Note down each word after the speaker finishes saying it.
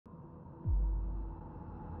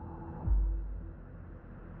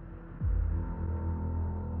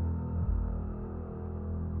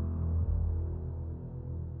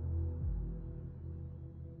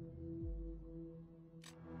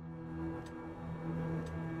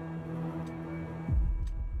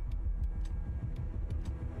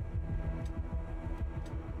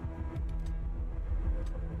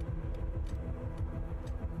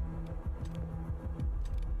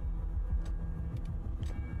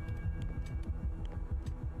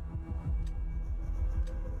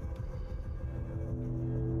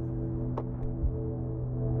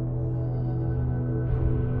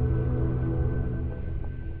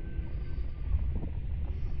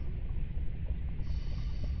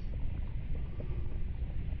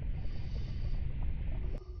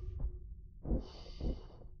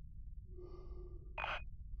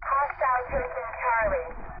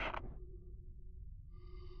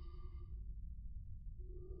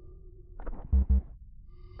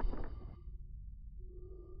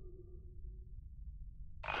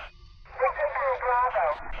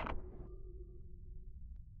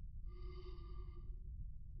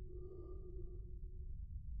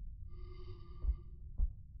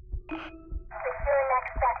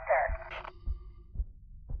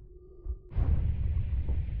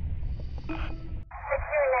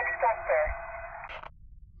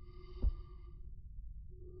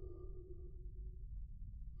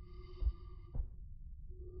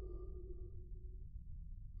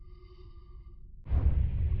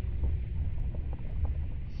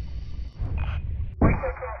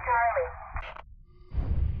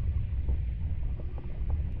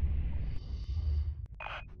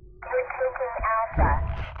We're taking Alpha.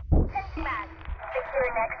 Changing mag. Secure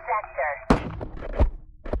next sector.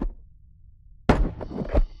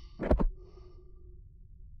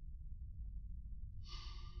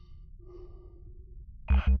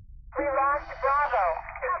 We lost Bravo.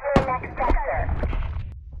 Secure next sector.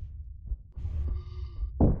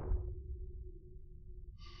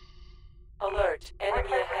 Alert, enemy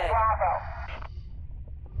ahead. Bravo.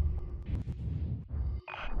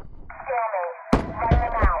 Scanning.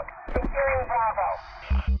 Running out. Securing Bravo.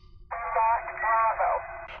 We lost Bravo.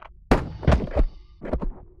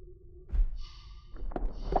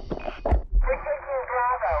 We're taking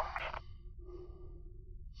Bravo.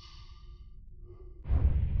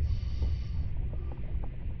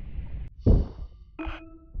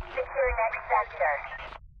 Secure next sector.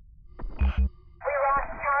 We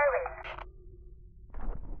lost Charlie.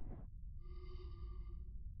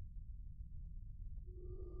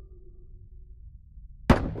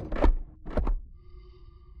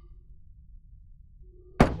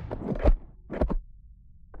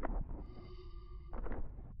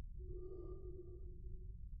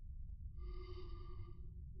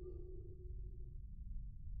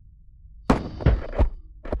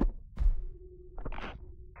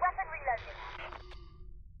 Weapon reloading.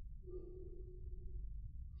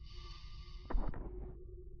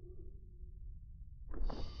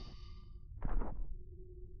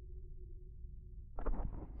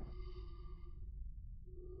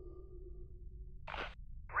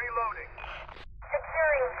 Reloading.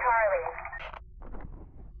 Securing Charlie.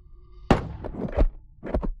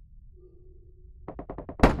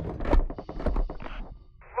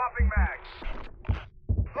 Swapping mags.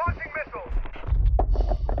 Launching missiles.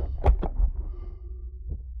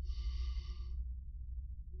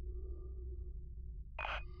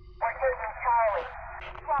 We're taking Charlie.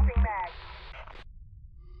 Swapping mags.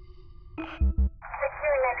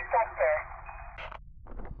 Secure next sector.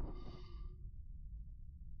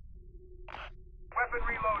 Weapon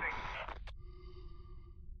reloading.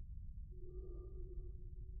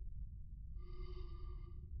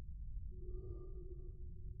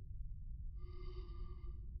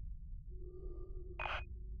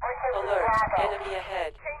 We're taking Alert, Bravo. enemy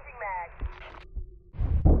ahead. Changing mags.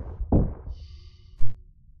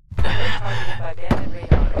 Targeted by bandit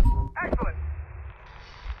radar. Excellent.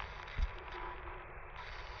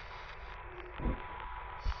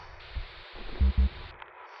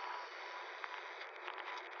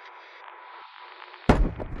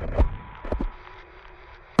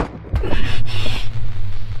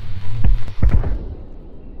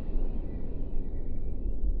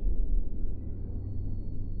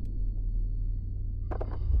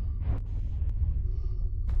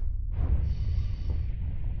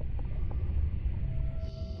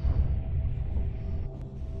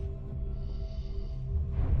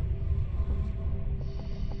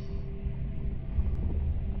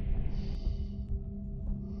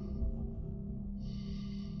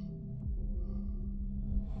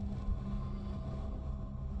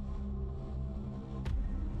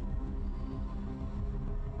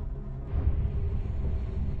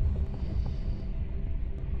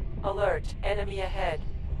 Alert, enemy ahead.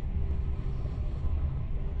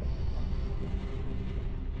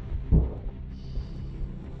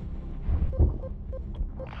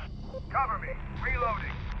 Cover me.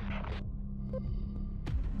 Reloading.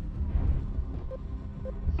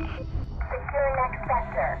 Secure next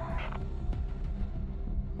sector.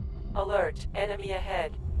 Alert, enemy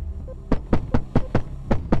ahead.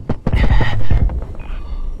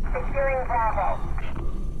 Securing Bravo.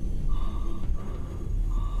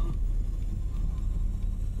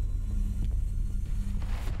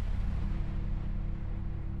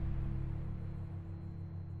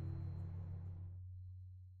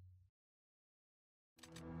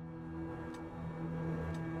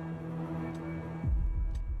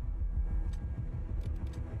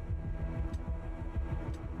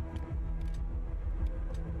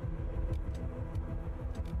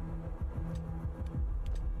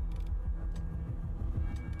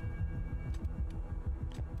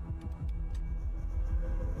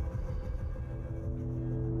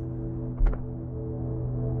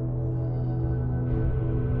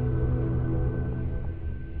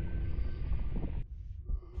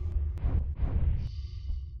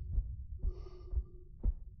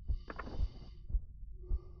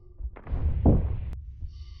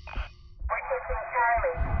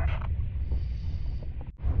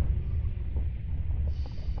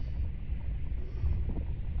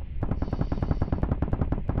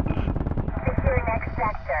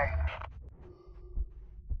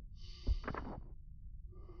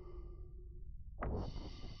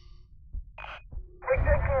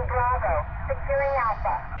 Securing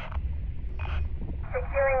Alpha.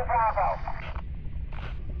 Securing Bravo.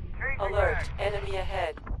 Changing Alert, mag. enemy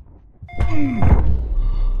ahead.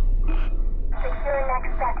 Secure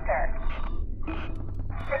next sector.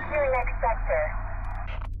 Secure next sector.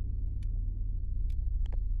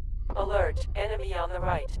 Alert, enemy on the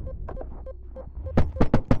right.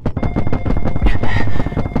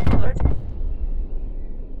 Alert.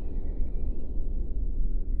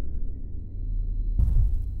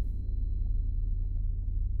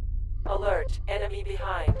 Alert, enemy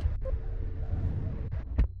behind.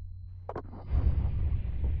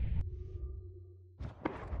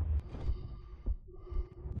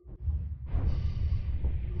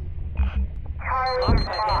 Charlie Locked is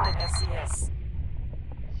by lost. bandit SCS.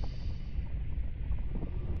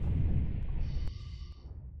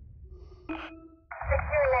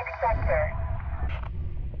 Secure next sector.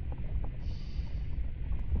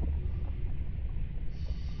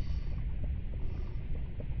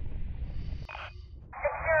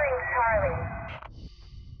 Securing Charlie.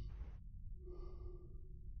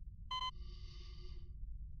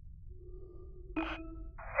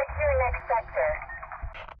 Secure next sector.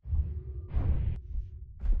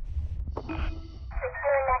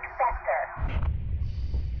 Secure next sector.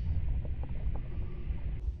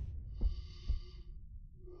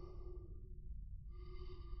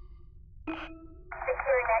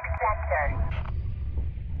 Secure next sector.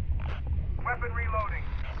 Weapon reloading.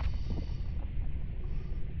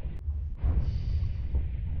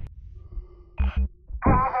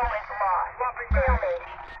 Bravo is lost. Swapping Stalemate.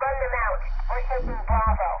 Run them out. We're taking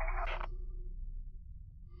Bravo.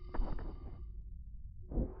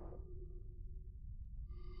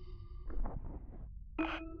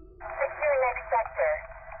 Secure next sector.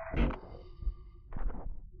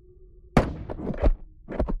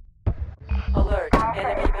 Alert, Alpha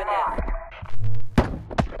enemy is beneath. lost.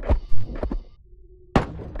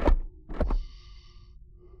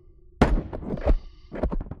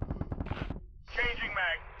 Changing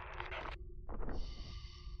mag.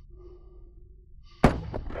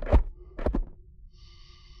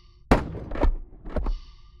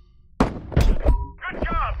 Good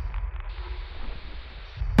job.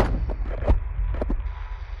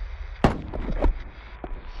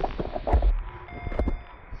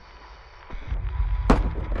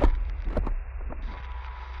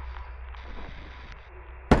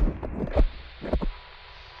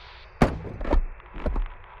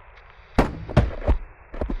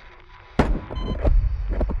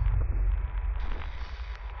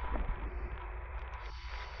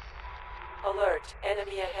 Alert,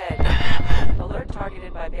 enemy ahead. Alert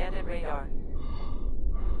targeted by bandit radar.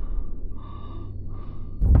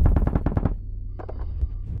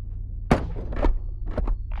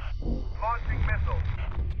 Launching missile.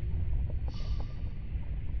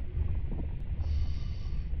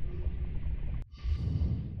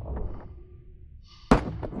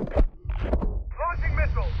 Launching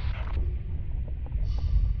missile.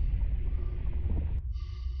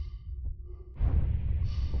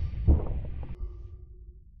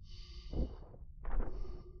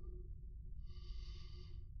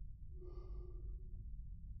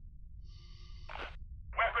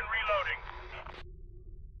 Weapon reloading.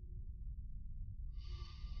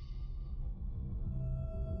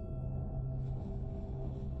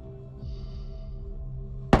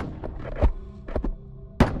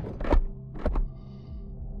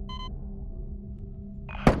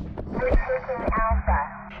 We're taking Alpha.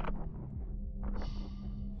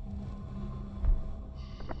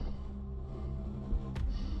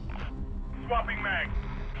 Swapping mag.